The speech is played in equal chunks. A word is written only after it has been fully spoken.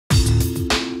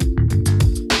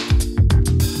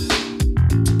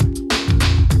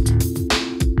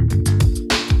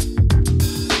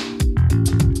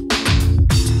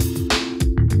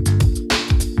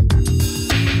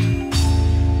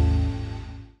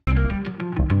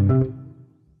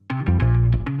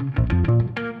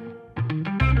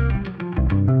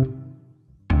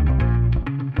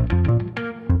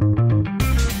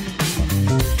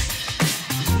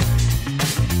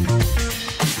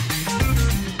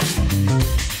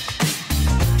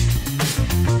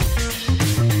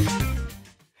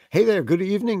Hey there, good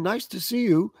evening. Nice to see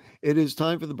you. It is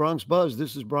time for the Bronx Buzz.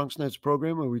 This is BronxNet's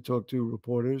program where we talk to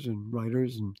reporters and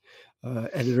writers and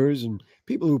editors and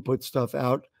people who put stuff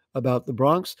out about the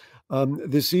Bronx.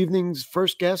 This evening's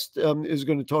first guest is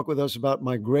going to talk with us about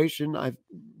migration.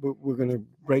 We're going to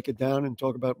break it down and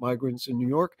talk about migrants in New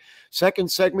York.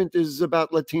 Second segment is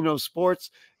about Latino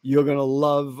sports. You're going to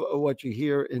love what you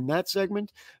hear in that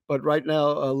segment. But right now,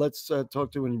 let's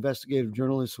talk to an investigative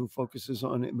journalist who focuses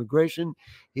on immigration.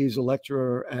 He's a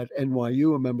lecturer at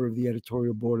NYU, a member of the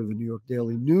editorial board of the New York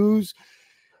Daily News.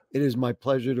 It is my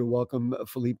pleasure to welcome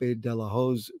Felipe De La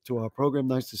Hoz to our program.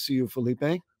 Nice to see you,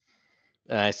 Felipe.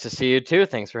 Nice to see you too.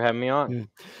 Thanks for having me on. Yeah.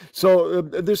 So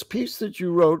this piece that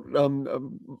you wrote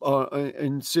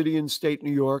in City and State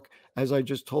New York, as I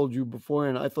just told you before,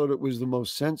 and I thought it was the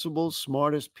most sensible,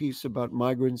 smartest piece about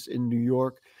migrants in New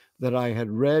York that I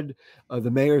had read.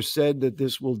 The mayor said that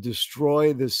this will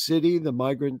destroy the city, the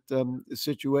migrant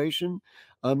situation.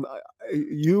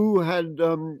 You had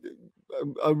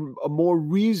a more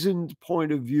reasoned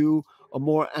point of view, a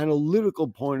more analytical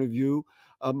point of view.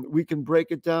 We can break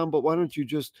it down, but why don't you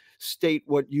just state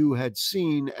what you had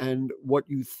seen and what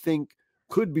you think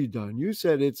could be done? You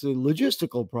said it's a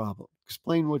logistical problem.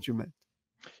 Explain what you meant.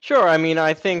 Sure. I mean,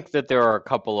 I think that there are a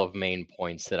couple of main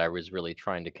points that I was really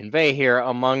trying to convey here.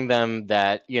 Among them,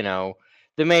 that, the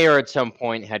mayor at some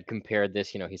point had compared this.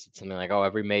 He said something like, oh,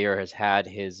 every mayor has had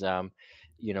his,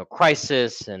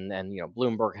 crisis, and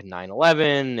Bloomberg had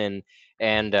 9/11,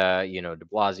 and de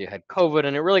Blasio had COVID.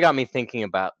 And it really got me thinking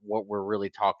about what we're really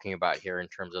talking about here in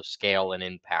terms of scale and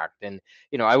impact. And,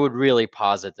 I would really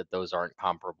posit that those aren't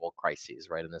comparable crises,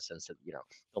 right? In the sense that,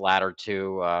 the latter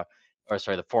two, or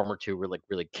sorry, the former two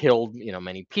really killed,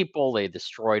 many people. They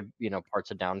destroyed,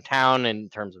 parts of downtown in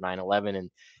terms of 9/11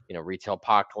 and, retail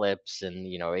apocalypse and,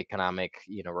 economic,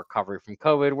 recovery from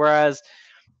COVID. Whereas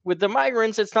with the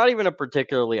migrants, it's not even a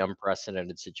particularly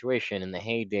unprecedented situation. In the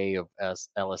heyday of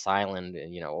Ellis Island,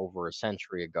 over a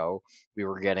century ago, we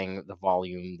were getting the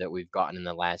volume that we've gotten in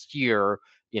the last year,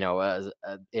 in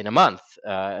a month.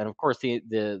 And of course,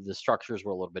 the structures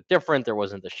were a little bit different. There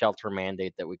wasn't the shelter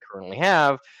mandate that we currently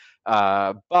have.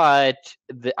 But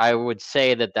I would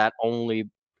say that only,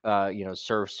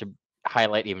 serves to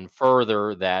highlight even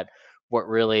further that what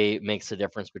really makes the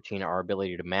difference between our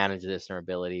ability to manage this and our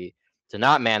ability to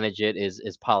not manage it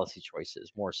is policy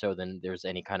choices, more so than there's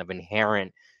any kind of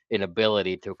inherent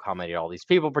inability to accommodate all these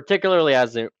people, particularly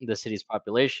as the city's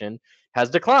population has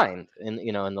declined in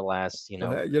the last.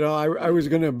 I was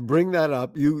going to bring that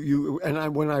up.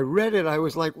 When I read it, I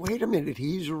was like, wait a minute,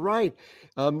 he's right.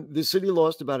 The city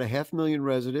lost about 500,000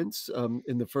 residents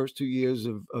in the first 2 years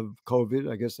of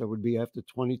COVID. I guess that would be after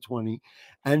 2020.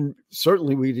 And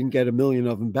certainly we didn't get 1 million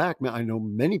of them back. I know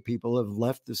many people have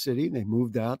left the city. They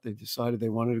moved out. They decided they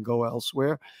wanted to go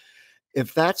elsewhere.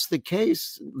 If that's the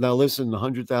case, now listen,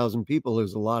 100,000 people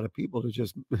is a lot of people to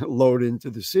just load into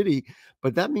the city,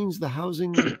 but that means the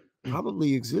housing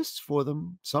probably exists for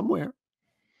them somewhere.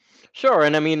 Sure.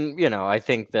 And I mean, I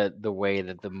think that the way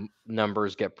that the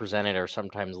numbers get presented are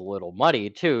sometimes a little muddy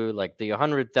too. Like the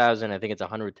 100,000, I think it's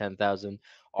 110,000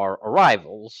 are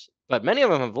arrivals, but many of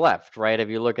them have left, right? If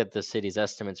you look at the city's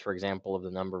estimates, for example, of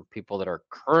the number of people that are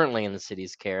currently in the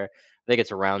city's care, I think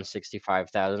it's around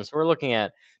 65,000. So we're looking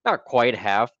at not quite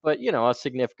half, but, a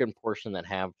significant portion that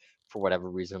have, for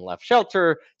whatever reason, left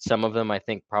shelter. Some of them, I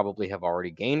think, probably have already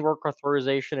gained work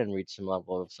authorization and reached some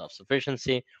level of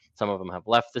self-sufficiency. Some of them have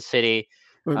left the city.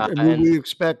 And we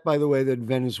expect, by the way, that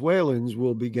Venezuelans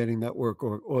will be getting that work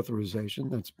authorization.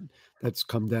 That's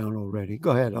come down already.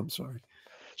 Go ahead. I'm sorry.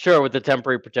 Sure, with the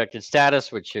temporary protected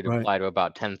status, which should Right. apply to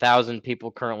about 10,000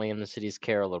 people currently in the city's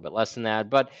care, a little bit less than that.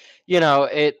 But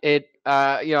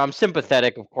I'm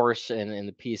sympathetic, of course, in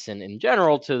the piece and in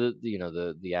general to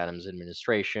the Adams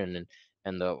administration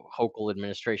and the Hochul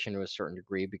administration to a certain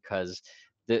degree, because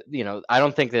I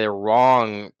don't think they're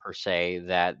wrong per se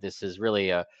that this is really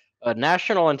a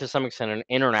national and to some extent an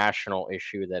international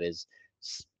issue that is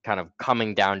kind of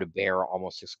coming down to bear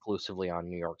almost exclusively on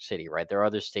New York City, right? There are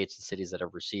other states and cities that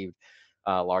have received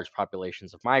large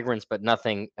populations of migrants, but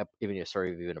nothing even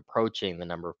approaching the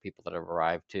number of people that have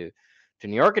arrived to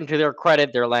New York. And to their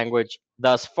credit, their language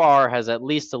thus far has at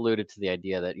least alluded to the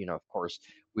idea that, of course,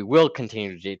 we will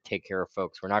continue to take care of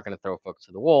folks. We're not going to throw folks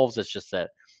to the wolves. It's just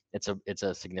that it's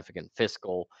a significant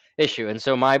fiscal issue. And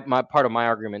so my part of my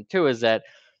argument too is that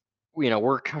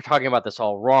we're talking about this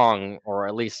all wrong, or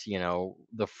at least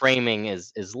the framing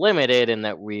is limited in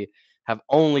that we have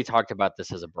only talked about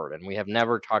this as a burden. We have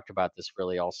never talked about this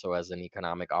really also as an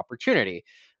economic opportunity,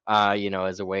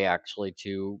 as a way actually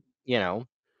to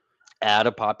add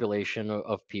a population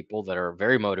of people that are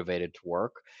very motivated to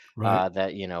work, Right.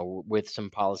 that, with some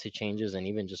policy changes and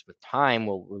even just with time,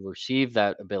 will receive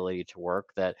that ability to work,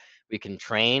 that we can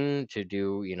train to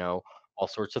do, all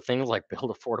sorts of things like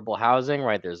build affordable housing,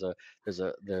 right? There's a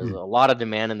Hmm. lot of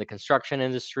demand in the construction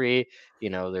industry.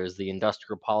 There's the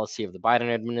industrial policy of the Biden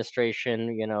administration,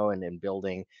 and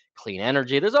building clean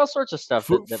energy. There's all sorts of stuff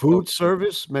that Food folks can.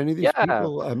 service, many of these Yeah.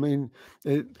 people, I mean,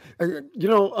 the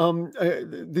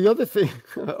other thing,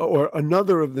 or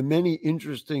another of the many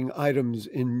interesting items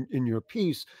in your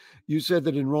piece, you said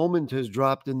that enrollment has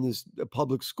dropped in this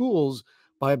public schools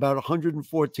by about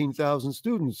 114,000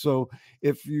 students. So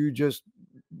if you just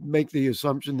make the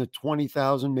assumption that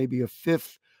 20,000, maybe a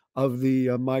fifth of the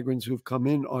migrants who've come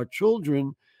in are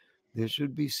children, there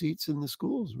should be seats in the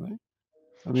schools, right?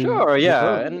 I mean, Sure, there yeah,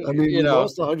 are. and I mean, we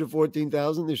lost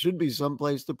 114,000, there should be some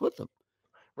place to put them.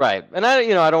 right, and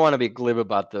I don't want to be glib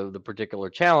about the particular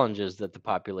challenges that the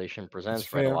population It's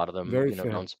presents. Right, a fair, lot of them, very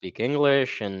fair. don't speak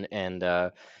English, and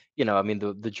I mean,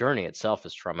 the journey itself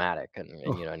is traumatic, and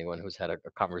Oh, anyone who's had a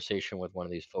conversation with one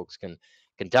of these folks can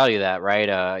tell you that, right?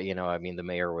 I mean, the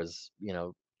mayor was,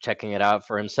 checking it out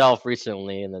for himself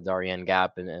recently in the Darien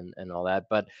Gap and all that,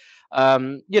 but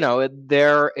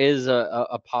there is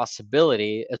a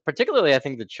possibility, particularly I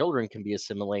think the children can be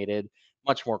assimilated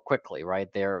much more quickly, right?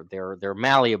 They're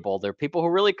malleable. They're people who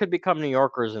really could become New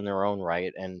Yorkers in their own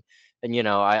right, and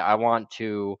I want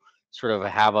to sort of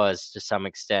have us to some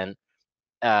extent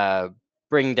uh,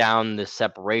 bring down this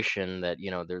separation that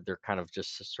they're kind of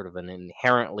just sort of an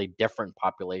inherently different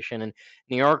population, and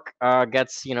New York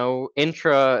gets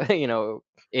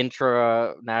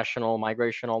intra national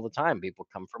migration all the time. People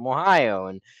come from Ohio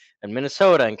and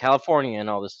Minnesota and California and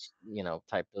all this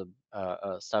type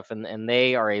of stuff, and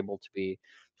they are able to be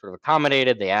sort of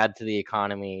accommodated. They add to the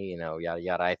economy, yada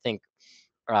yada. I think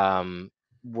um,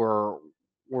 we're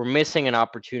we're missing an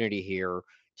opportunity here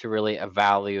to really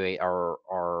evaluate our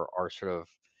sort of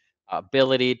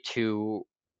ability to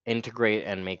integrate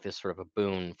and make this sort of a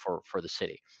boon for the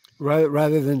city.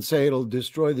 rather than say it'll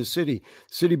destroy the city.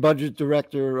 City budget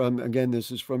director, again,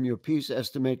 this is from your piece,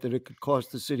 estimate that it could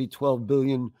cost the city 12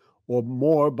 billion or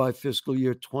more by fiscal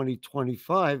year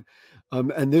 2025.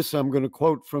 And this I'm going to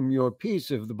quote from your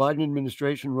piece. If the Biden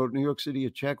administration wrote New York City a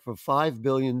check for $5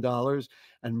 billion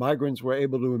and migrants were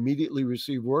able to immediately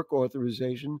receive work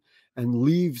authorization and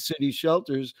leave city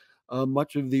shelters,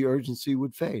 much of the urgency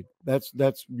would fade. That's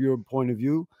your point of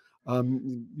view.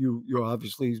 You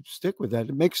obviously stick with that.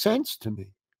 It makes sense to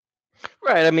me.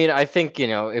 Right. I mean, I think,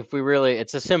 if we really,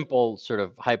 it's a simple sort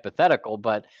of hypothetical,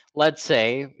 but let's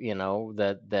say,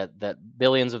 that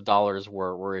billions of dollars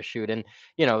were issued, and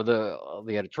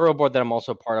the editorial board that I'm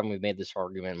also part of, and we've made this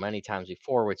argument many times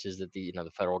before, which is that the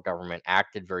federal government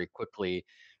acted very quickly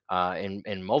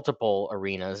in multiple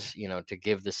arenas, to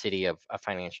give the city a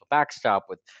financial backstop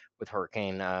with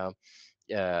Hurricane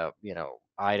Ida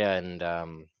and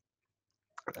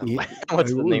Yeah,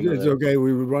 what's the name of it's okay.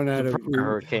 We would run the out of. prior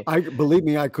hurricane? I believe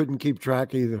me, I couldn't keep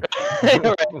track either.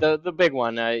 Right, the big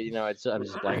one. I'm just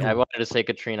blanking. I wanted to say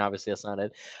Katrina. Obviously, that's not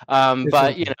it. It's But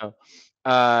okay.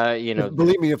 the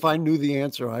Believe me, if I knew the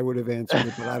answer, I would have answered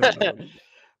it, but I don't know it either.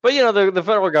 but the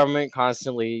federal government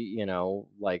constantly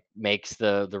like makes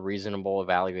the reasonable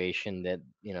evaluation that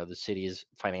the city's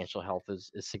financial health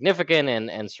is significant,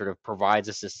 and sort of provides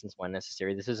assistance when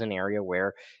necessary. This is an area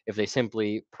where if they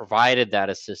simply provided that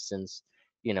assistance,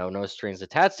 no strings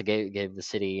attached, to gave the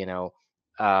city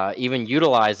even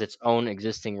utilize its own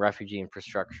existing refugee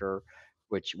infrastructure,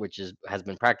 which has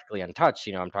been practically untouched.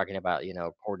 I'm talking about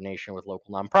coordination with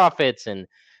local nonprofits, and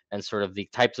sort of the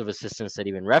types of assistance that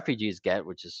even refugees get,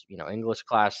 which is English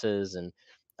classes and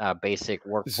basic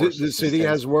workforce The city assistance.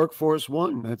 has Workforce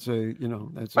One. That's a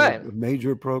Right.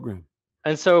 major program.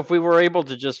 And so if we were able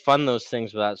to just fund those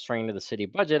things without straining to the city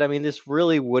budget, I mean, this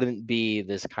really wouldn't be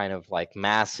this kind of like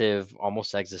massive,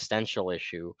 almost existential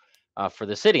issue for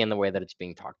the city in the way that it's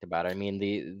being talked about. I mean,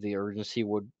 the urgency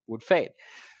would fade.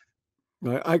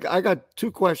 I got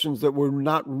two questions that were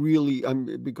not really,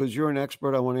 because you're an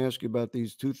expert. I want to ask you about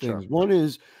these two Sure. things. One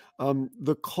is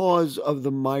the cause of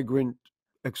the migrant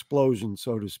explosion,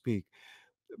 so to speak.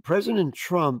 President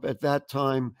Trump at that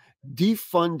time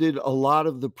defunded a lot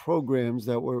of the programs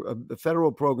that were the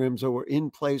federal programs that were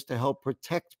in place to help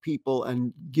protect people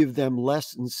and give them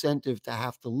less incentive to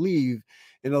have to leave.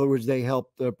 In other words, they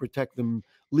helped protect them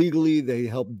legally, they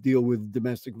helped deal with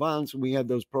domestic violence, and we had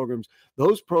those programs.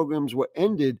 Those programs were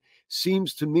ended,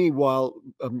 seems to me, while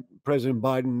President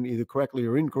Biden, either correctly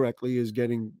or incorrectly, is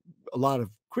getting a lot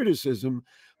of criticism.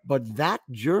 But that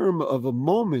germ of a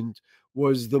moment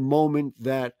was the moment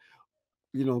that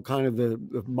kind of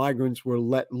the migrants were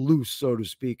let loose, so to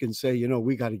speak, and say,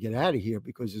 we got to get out of here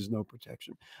because there's no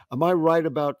protection. Am I right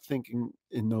about thinking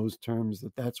in those terms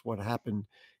that that's what happened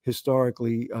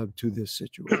historically to this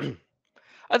situation?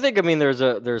 I think, I mean,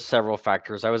 there's several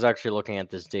factors. I was actually looking at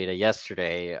this data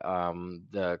yesterday,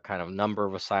 the kind of number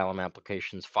of asylum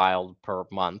applications filed per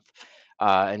month,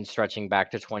 and stretching back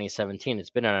to 2017. It's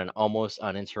been on an almost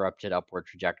uninterrupted upward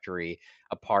trajectory,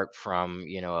 apart from,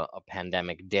 a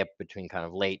pandemic dip between kind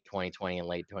of late 2020 and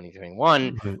late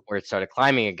 2021, Right. where it started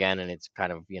climbing again, and it's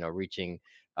kind of, reaching,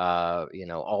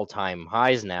 all-time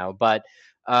highs now. But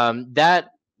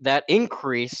that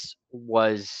increase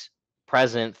was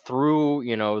present through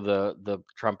the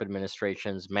Trump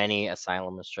administration's many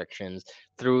asylum restrictions,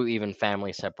 through even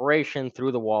family separation,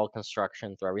 through the wall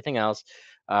construction, through everything else,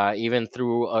 even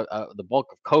through the bulk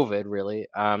of COVID, really.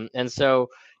 And so,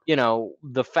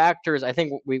 the factors, I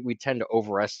think we tend to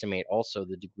overestimate also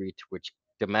the degree to which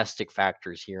domestic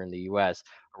factors here in the U.S.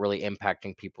 are really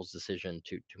impacting people's decision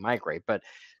to migrate. But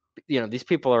these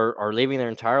people are leaving their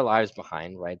entire lives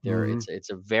behind, right? Mhm. It's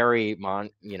a very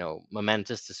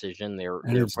momentous decision. And They're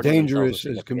it's putting themselves in dangerous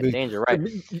as can significant be. danger, right?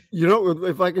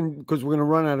 If I can, because we're going to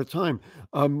run out of time,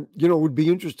 it would be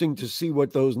interesting to see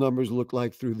what those numbers look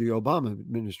like through the Obama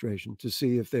administration, to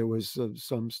see if there was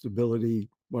some stability,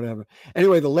 whatever.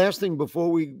 Anyway, the last thing before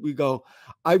we go,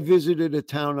 I visited a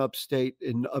town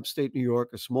in upstate New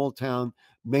York, a small town.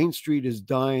 Main Street is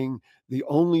dying. The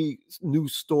only new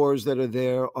stores that are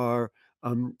there are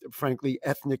frankly,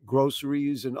 ethnic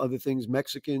groceries and other things.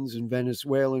 Mexicans and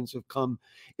Venezuelans have come.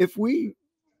 If we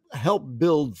help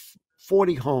build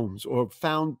 40 homes or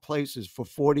found places for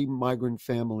 40 migrant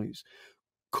families,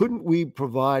 couldn't we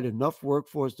provide enough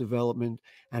workforce development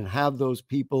and have those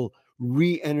people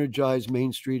re-energize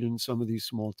Main Street in some of these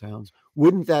small towns?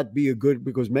 Wouldn't that be a good,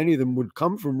 because many of them would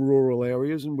come from rural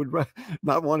areas and would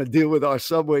not want to deal with our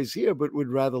subways here, but would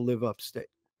rather live upstate?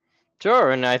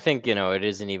 Sure, and I think it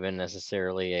isn't even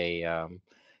necessarily a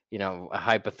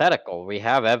hypothetical. We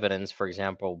have evidence. For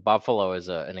example, Buffalo is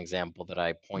an example that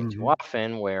I point to Hmm.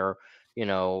 often, where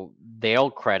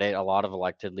they'll credit a lot of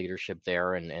elected leadership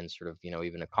there, and sort of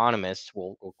even economists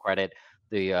will credit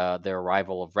the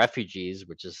arrival of refugees,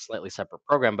 which is a slightly separate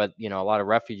program, but a lot of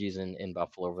refugees in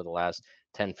Buffalo over the last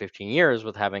 10, 15 years,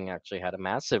 with having actually had a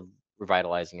massive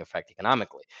revitalizing effect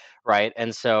economically, right?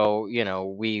 And so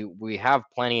we have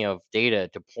plenty of data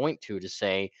to point to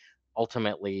say,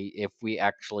 ultimately, if we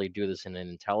actually do this in an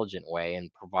intelligent way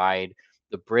and provide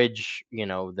the bridge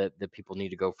that people need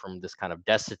to go from this kind of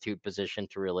destitute position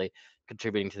to really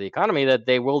contributing to the economy, that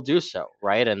they will do so,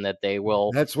 right? And that they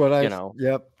will That's what you I, know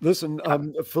yep. Listen, yeah.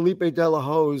 Felipe De La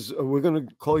Hoz, we're going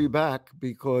to call you back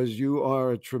because you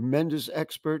are a tremendous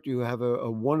expert. You have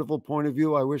a wonderful point of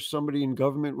view. I wish somebody in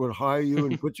government would hire you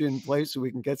and put you in place so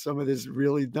we can get some of this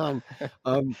really done.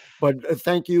 But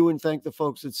thank you, and thank the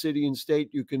folks at City and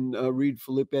State. You can read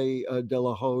Felipe De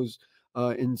La Hoz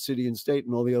in City and State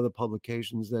and all the other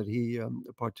publications that he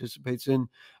participates in.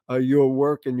 Your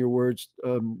work and your words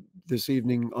this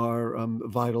evening are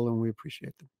vital, and we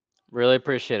appreciate them. Really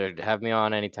appreciate it. Have me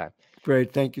on anytime.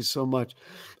 Great. Thank you so much.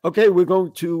 Okay, we're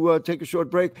going to take a short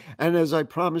break. And as I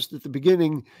promised at the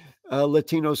beginning,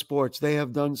 Latino sports, they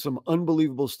have done some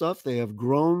unbelievable stuff. They have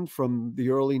grown from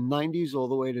the early 90s all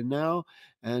the way to now.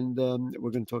 And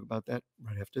we're going to talk about that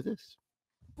right after this.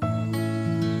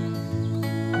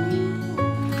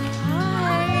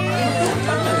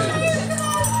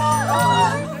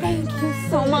 Thank you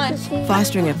so much.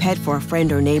 Fostering a pet for a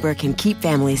friend or neighbor can keep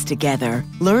families together.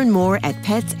 Learn more at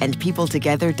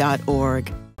petsandpeopletogether.org.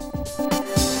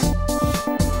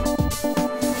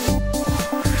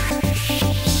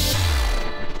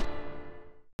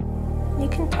 You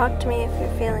can talk to me if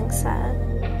you're feeling sad.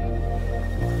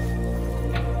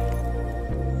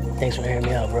 Thanks for hearing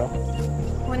me out, bro.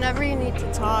 Whenever you need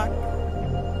to talk,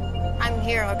 I'm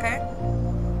here, okay?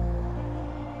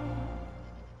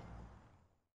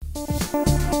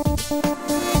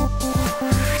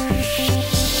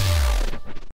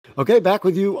 Okay, back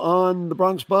with you on the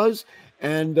Bronx Buzz.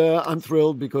 And I'm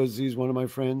thrilled because he's one of my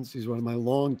friends. He's one of my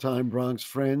longtime Bronx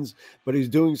friends, but he's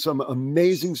doing some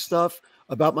amazing stuff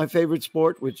about my favorite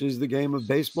sport, which is the game of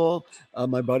baseball.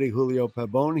 My buddy Julio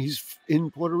Pabón, he's in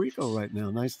Puerto Rico right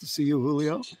now. Nice to see you,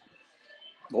 Julio.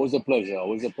 Always a pleasure.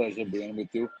 Always a pleasure being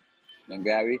with you. And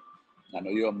Gary, I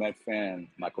know you're a Met fan.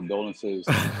 My condolences.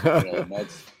 The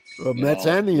Mets. Well, Mets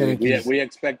and the Yankees. We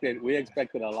expected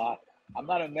a lot. I'm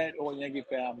not a Met or Yankee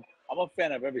fan. I'm a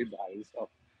fan of everybody. So,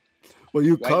 Well,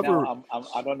 you Right cover. now,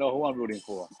 I don't know who I'm rooting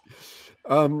for.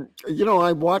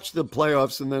 I watched the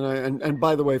playoffs, and then and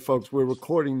by the way, folks, we're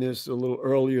recording this a little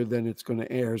earlier than it's going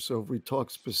to air. So if we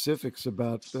talk specifics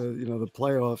about the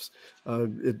playoffs,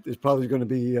 it's probably going to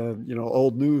be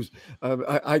old news.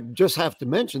 I just have to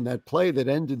mention that play that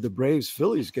ended the Braves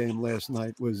Phillies game last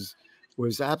night was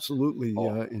absolutely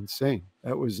insane.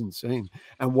 That was insane.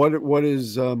 And what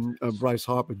is Bryce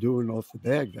Harper doing off the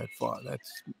bag that far?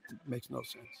 Makes no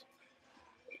sense.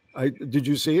 Did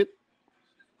you see it?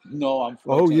 No,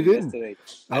 Oh, you unfortunately, didn't? yesterday.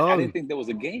 I Oh, didn't think there was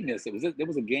a game yesterday. There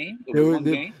was a game? There There was were one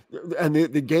game? and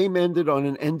the game ended on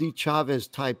an Endy Chavez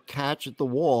type catch at the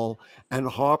wall, and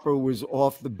Harper was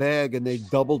off the bag, and they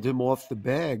doubled him off the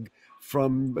bag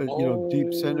from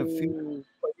deep center field.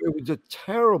 Oh, It was a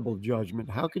terrible judgment.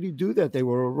 How could he do that? They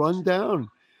were a run down,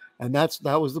 and that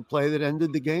was the play that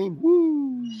ended the game. Woo!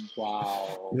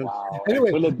 wow, Yeah. wow. And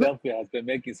Anyway, Philadelphia has been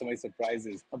making so many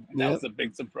surprises. That yeah, was a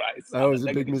big surprise that on the was a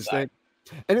big negative mistake. side.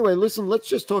 Anyway, listen, let's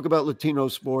just talk about Latino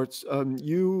sports. Sure.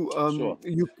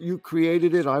 You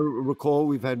created it. I recall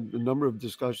we've had a number of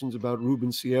discussions about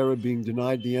Ruben Sierra being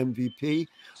denied the MVP,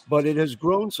 but it has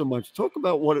grown so much. Talk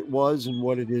about what it was and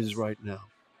what it is right now.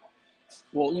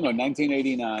 Well,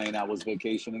 1989, I was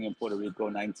vacationing in Puerto Rico.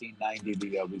 1990,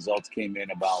 the results came in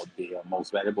about the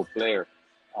most valuable player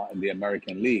in the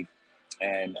American League,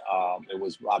 and it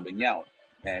was Robin Yount.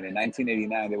 And in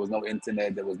 1989, there was no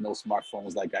internet, there was no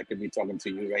smartphones like I could be talking to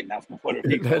you right now from Puerto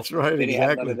Rico. That's right, They didn't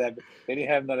have none exactly. of that. They didn't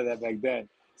have none of that back then.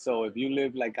 So if you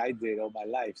live like I did all my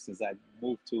life, since I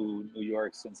moved to New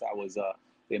York, since I was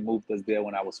they moved us there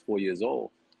when I was 4 years old.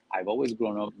 I've always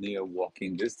grown up near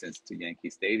walking distance to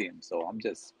Yankee Stadium. So I'm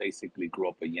just basically grew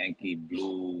up a Yankee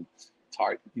blue,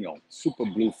 super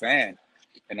blue fan.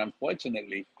 And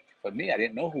unfortunately for me, I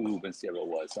didn't know who Ruben Sierra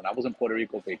was. When I was in Puerto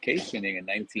Rico vacationing in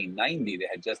 1990, they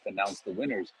had just announced the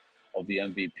winners of the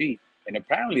MVP. And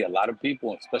apparently a lot of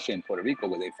people, especially in Puerto Rico,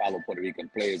 where they follow Puerto Rican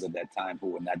players at that time,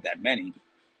 who were not that many,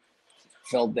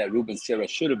 felt that Ruben Sierra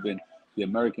should have been the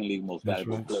American League most That's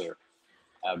valuable right. player.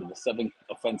 Out of the 7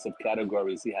 offensive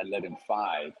categories, he had led in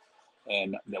 5.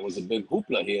 And there was a big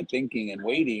hoopla here, thinking and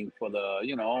waiting for the,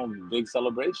 big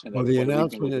celebration Well, that the Puerto Rican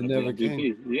announcement was it going to never be came.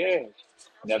 MVP. Yeah,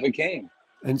 never came.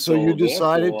 And so you So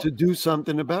decided therefore, to do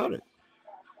something about it.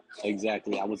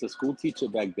 exactly. I was a school teacher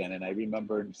back then, and I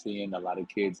remember seeing a lot of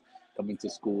kids coming to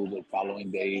school the following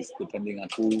days, depending on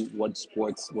what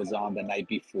sports was on the night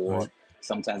before. Right.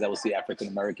 Sometimes I would see African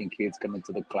American kids coming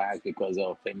to the class because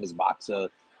a famous boxer,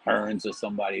 Hearns or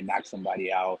somebody, knocked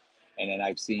somebody out. And then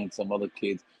I've seen some other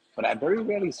kids, but I very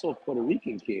rarely saw Puerto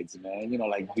Rican kids, man.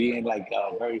 Like being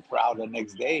very proud the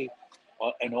next day.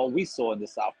 And all we saw in the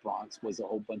South Bronx was a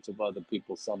whole bunch of other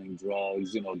people selling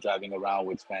drugs, driving around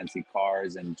with fancy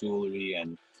cars and jewelry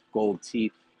and gold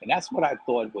teeth. And that's what I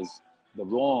thought was the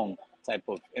wrong type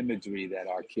of imagery that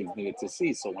our kids needed to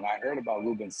see. So when I heard about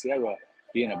Ruben Sierra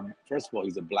first of all,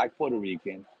 he's a Black Puerto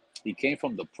Rican. He came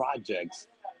from the projects.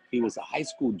 He was a high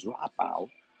school dropout.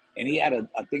 And he had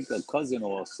I think a cousin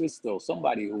or a sister or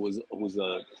somebody who was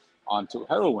onto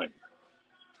heroin.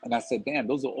 And I said, damn,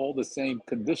 those are all the same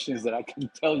conditions that I can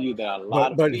tell you that a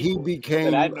lot of But he people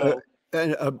that I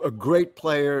became know. a great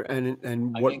player and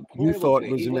An what you incredible thought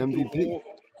player. was He an went through MVP.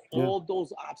 all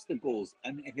those obstacles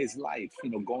in his life,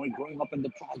 growing up in the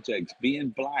projects, being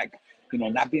Black,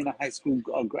 not being a high school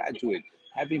graduate,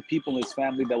 having people in his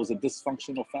family that was a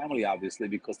dysfunctional family, obviously,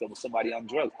 because there was somebody on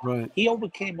drugs. Right. He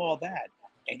overcame all that.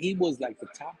 And he was like the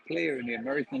top player in the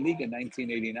American League in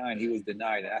 1989. He was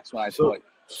denied. And that's why I thought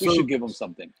we should give him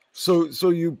something. So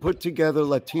you put together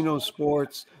Latino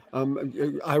sports.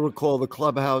 I recall the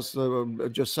clubhouse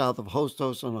just south of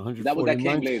Hostos on 149th That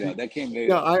came Street. later. That came later.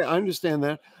 Yeah, I understand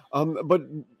that. But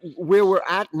where we're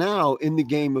at now in the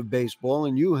game of baseball,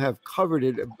 and you have covered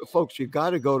it, folks, you got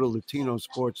to go to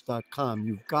latinosports.com.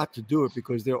 You've got to do it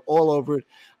because they're all over it.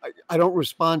 I don't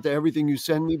respond to everything you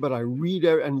send me, but I read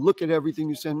and look at everything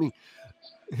you send me.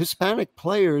 Hispanic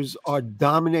players are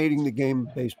dominating the game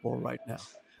of baseball right now.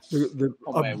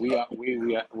 Man, we are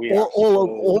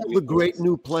all the great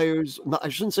new players. I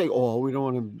shouldn't say all. We don't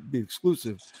want to be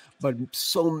exclusive, but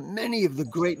so many of the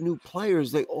great new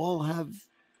players, they all have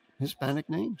Hispanic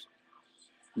names.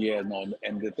 Yeah, no,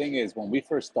 and the thing is, when we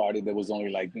first started, there was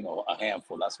only a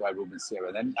handful. That's why Ruben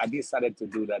Sierra. Then I decided to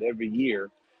do that every year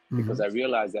because I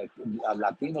realized that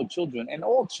Latino children and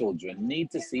all children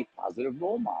need to see positive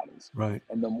role models. Right.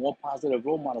 And the more positive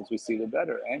role models we see, the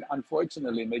better. And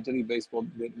unfortunately, Major League Baseball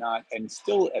did not, and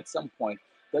still at some point,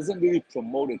 doesn't really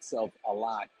promote itself a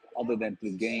lot other than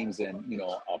through games and,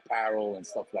 apparel and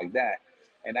stuff like that.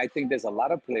 And I think there's a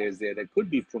lot of players there that could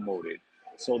be promoted.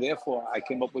 So therefore, I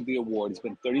came up with the award. It's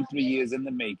been 33 years in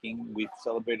the making. We've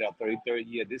celebrated our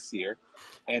 33rd year this year,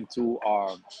 and to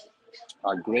our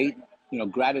great,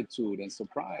 gratitude and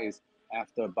surprise,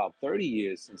 after about 30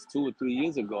 years, since 2 or 3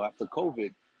 years ago, after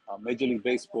COVID, Major League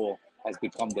Baseball has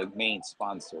become the main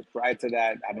sponsor. Prior to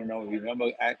that, I don't know if you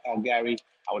remember, Gary,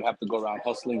 I would have to go around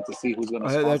hustling to see who's going to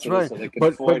sponsor That's us right. so they can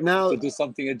But afford now, to do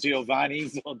something at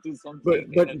Giovanni's or do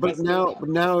something. but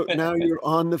now you're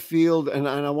on the field, and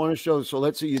I want to show. So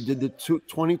let's say you did the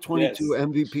 2022 Yes.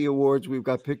 MVP awards. We've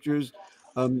got pictures.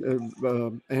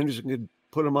 Anderson could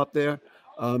put them up there.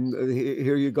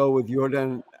 Here you go with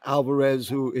Jordan Alvarez,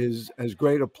 who is as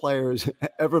great a player as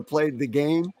ever played the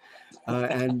game.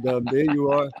 And there you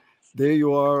are. There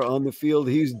you are on the field.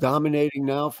 He's dominating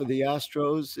now for the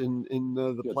Astros in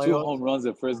the playoffs. 2 home runs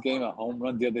the first game, a home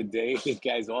run the other day. This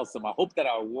guy's awesome. I hope that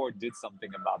our award did something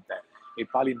about that. It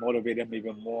probably motivated him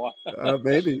even more.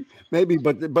 maybe,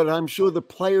 but I'm sure the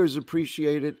players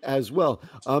appreciate it as well.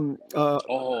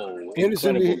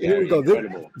 Anderson, here we go.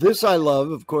 This I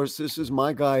love. Of course, this is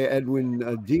my guy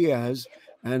Edwin Diaz,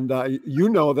 and you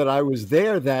know that I was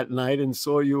there that night and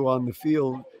saw you on the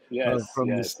field. From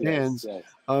the stands. Yes.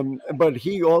 But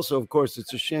he also, of course,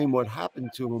 it's a shame what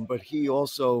happened to him, but he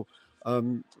also,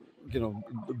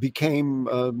 became,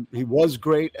 he was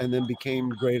great and then became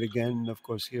great again, of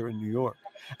course, here in New York.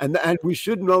 And we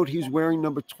should note he's wearing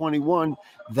number 21.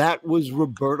 That was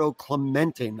Roberto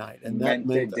Clemente night. And that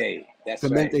meant Day. That's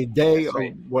Clemente right. Day That's or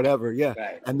right. whatever. Yeah.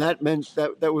 Right. And that meant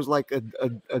that was like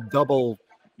a double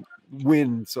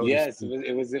win. So yes,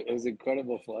 it was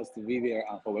incredible for us to be there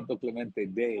on Roberto Clemente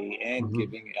Day and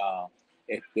giving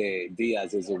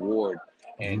Diaz his award,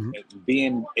 and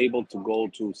being able to go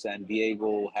to San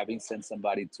Diego, having sent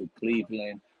somebody to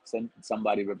Cleveland,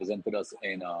 somebody represented us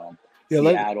in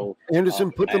Seattle. Anderson,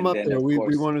 put them up then, there. We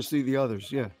course, want to see the others.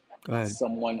 Yeah, go ahead.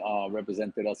 Someone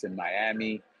represented us in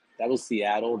Miami. That was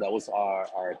Seattle. That was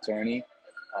our attorney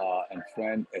and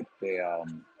friend at the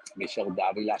Michelle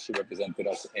Davila. She represented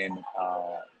us in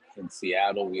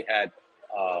Seattle. We had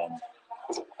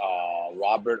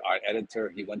Robert, our editor.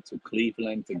 He went to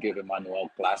Cleveland to give Emmanuel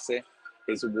Clase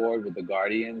his award with the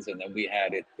Guardians, and then we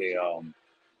had it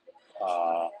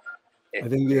I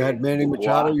think you had Manny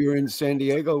Machado. You were in San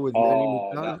Diego with Manny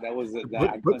Machado. That was it.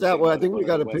 Put that way. I think we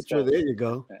got a picture. There you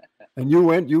go. And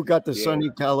you got the sunny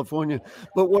California.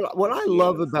 But what I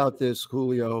love about this,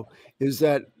 Julio, is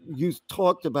that you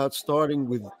talked about starting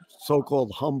with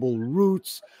so-called humble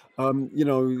roots,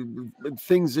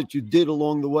 things that you did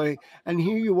along the way. And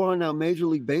here you are now, Major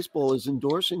League Baseball is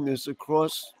endorsing this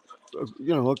across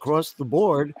the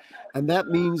board. And that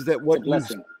means that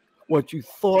what you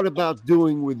thought about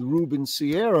doing with Ruben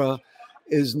Sierra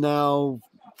is now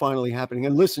finally happening.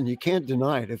 And listen, you can't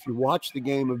deny it. If you watch the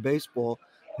game of baseball,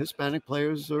 Hispanic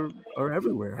players are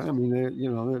everywhere. I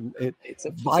mean, it's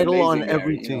vital on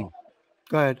every team.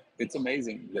 Go ahead. It's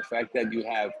amazing. The fact that you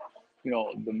have,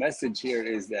 the message here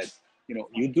is that,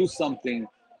 you do something,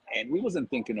 and we wasn't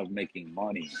thinking of making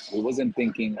money. We wasn't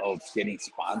thinking of getting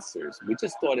sponsors. We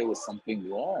just thought it was something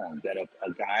wrong, that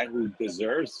a guy who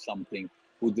deserves something,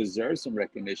 who deserves some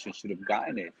recognition should have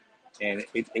gotten it. And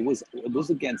it was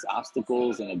against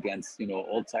obstacles and against,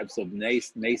 all types of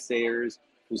naysayers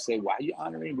who say, why are you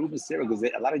honoring Ruben Sierra? Because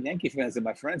a lot of Yankee fans and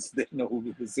my friends didn't know who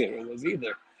Ruben Sierra was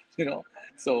either,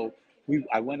 So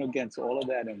I went against all of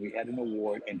that, and we had an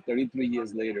award. And 33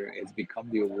 years later, it's become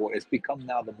the award. It's become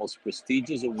now the most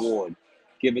prestigious award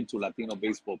given to Latino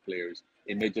baseball players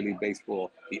in Major League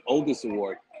Baseball. The oldest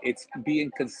award. It's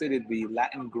being considered the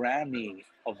Latin Grammy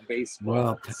of baseball.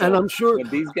 Wow. So and I'm sure when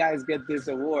these guys get this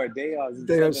award, they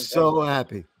are so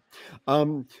happy.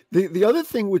 The other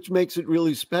thing which makes it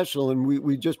really special, and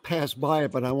we just passed by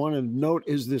it, but I want to note,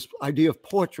 is this idea of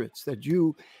portraits that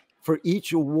you, for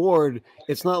each award,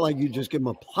 it's not like you just give them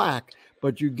a plaque,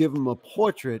 but you give them a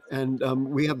portrait. And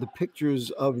we have the pictures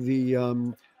of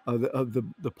the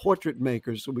portrait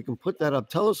makers, so we can put that up.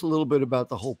 Tell us a little bit about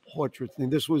the whole portrait thing.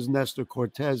 This was Nestor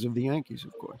Cortez of the Yankees,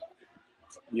 of course.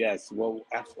 Yes, well,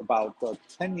 about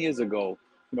 10 years ago,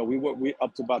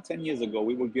 up to about 10 years ago,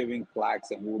 we were giving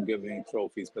plaques and we were giving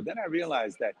trophies. But then I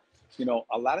realized that,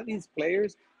 a lot of these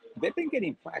players, they've been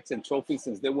getting plaques and trophies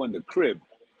since they were in the crib,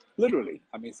 literally.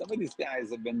 I mean, some of these guys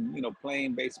have been,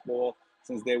 playing baseball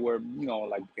since they were,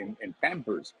 like in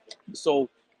Pampers. So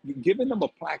giving them a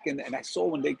plaque, and I saw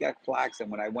when they got plaques,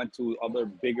 and when I went to other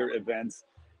bigger events,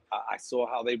 I saw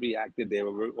how they reacted. They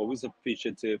were always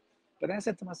appreciative. But I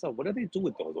said to myself, what do they do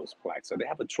with all those plaques? So they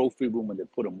have a trophy room and they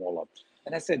put them all up.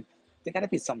 And I said, there got to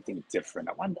be something different.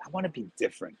 I want to be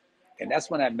different. And that's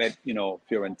when I met,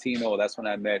 Fiorentino. That's when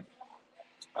I met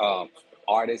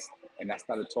artists and I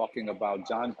started talking about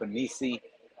John Panisi,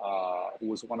 who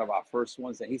was one of our first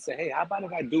ones. And he said, hey, how about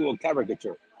if I do a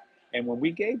caricature? And when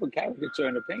we gave a caricature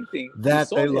and a painting, we That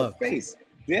saw they their love. face.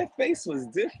 Their face was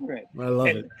different. I love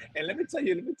and, it. And let me tell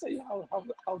you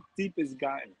how deep it's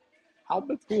gotten.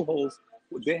 Albert Pujols,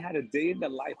 they had a day in the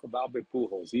life of Albert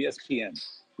Pujols. ESPN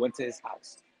went to his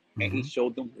house and he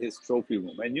showed them his trophy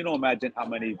room. And you don't imagine how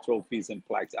many trophies and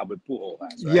plaques Albert Pujols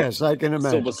has, right? Yes, I can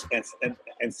imagine.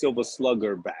 And silver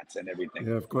slugger bats and everything.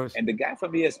 Yeah, of course. And the guy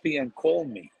from ESPN called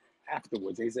me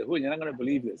afterwards. He said, Julio, you're not going to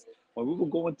believe this. When we were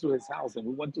going through his house and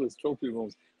we went to his trophy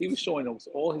rooms, he was showing us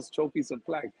all his trophies and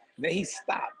plaques. And then he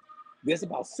stopped. There's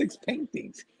about 6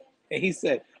 paintings. And he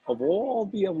said, of all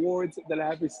the awards that I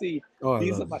have received,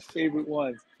 these are my favorite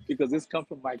ones because this comes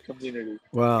from my community.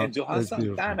 Wow. And Johan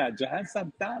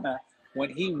Santana, when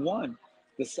he won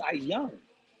the Cy Young,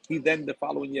 he then the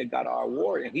following year got our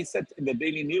award. And he said in the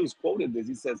Daily News, quoted this,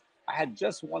 he says, I had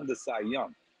just won the Cy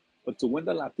Young. But to win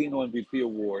the Latino MVP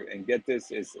award and get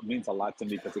this means a lot to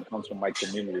me because it comes from my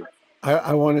community.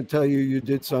 I want to tell you, you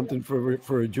did something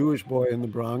for a Jewish boy in the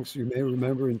Bronx. You may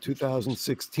remember in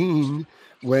 2016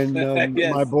 when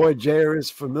Yes. my boy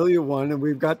Jairus Familia won, and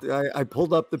I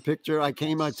pulled up the picture. I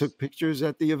took pictures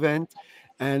at the event,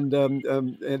 and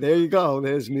there you go.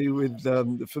 There's me with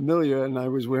the Familia, and I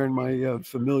was wearing my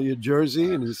Familia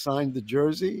jersey, and he signed the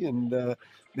jersey, and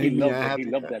made me happy.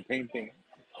 He loved that painting.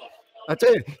 I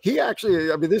tell you, he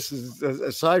actually, I mean, this is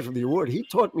aside from the award, he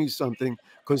taught me something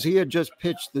because he had just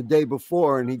pitched the day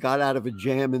before and he got out of a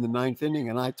jam in the 9th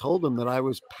inning. And I told him that I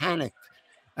was panicked.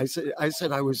 I said, I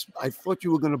thought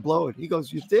you were going to blow it. He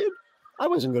goes, you did? I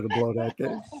wasn't going to blow that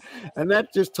game. And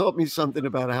that just taught me something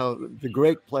about how the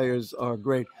great players are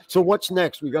great. So what's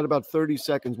next? We got about 30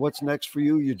 seconds. What's next for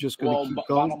you? You're just going to keep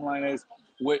going? Bottom line is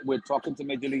we're talking to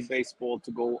Major League Baseball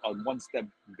to go one step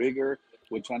bigger.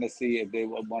 We're trying to see if they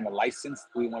want to license.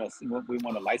 We want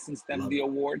to license them the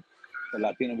award, the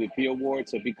Latino MVP award,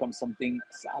 so it becomes something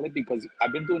solid. Because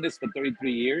I've been doing this for 33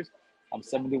 years. I'm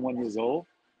 71 years old.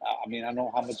 I mean, I don't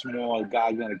know how much more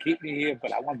God's going to keep me here,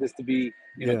 but I want this to be,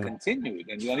 continued.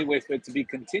 And the only way for it to be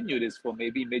continued is for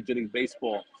maybe Major League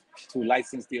Baseball to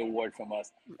license the award from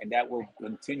us, and that will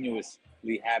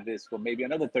continuously have this for maybe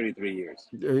another 33 years.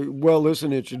 Well,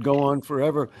 listen, it should go on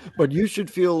forever, but you should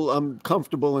feel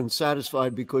comfortable and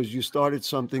satisfied because you started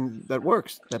something that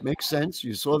works, that makes sense.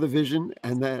 You saw the vision,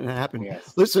 and that happened.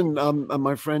 Yes. Listen,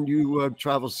 my friend, you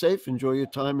travel safe. Enjoy your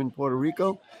time in Puerto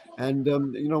Rico, and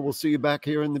we'll see you back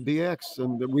here in the BX,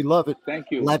 and we love it. Thank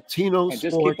you.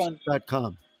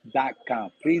 Latinosports.com.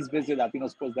 Please visit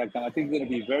latinosports.com. I think you're going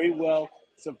to be very well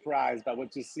surprised by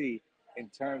what you see in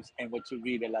terms and what you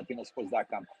read at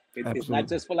latinosports.com. It's not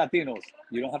just for Latinos.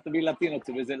 You don't have to be Latino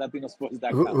to visit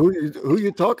latinosports.com. Who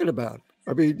you talking about?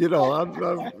 I mean,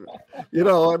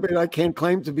 I can't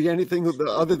claim to be anything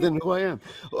other than who I am.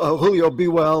 Julio, be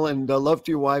well, and love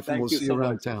to your wife, and we'll see you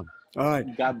around town. All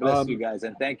right. God bless you guys,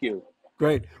 and thank you.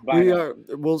 Great. Bye.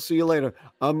 We'll see you later.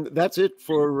 That's it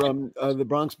for the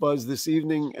Bronx Buzz this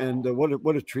evening. And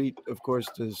what a treat, of course,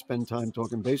 to spend time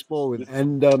talking baseball with.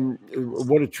 And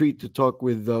what a treat to talk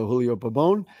with Julio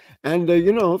Pabón. And,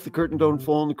 if the curtain don't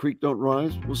fall and the creek don't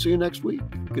rise, we'll see you next week.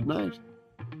 Good night.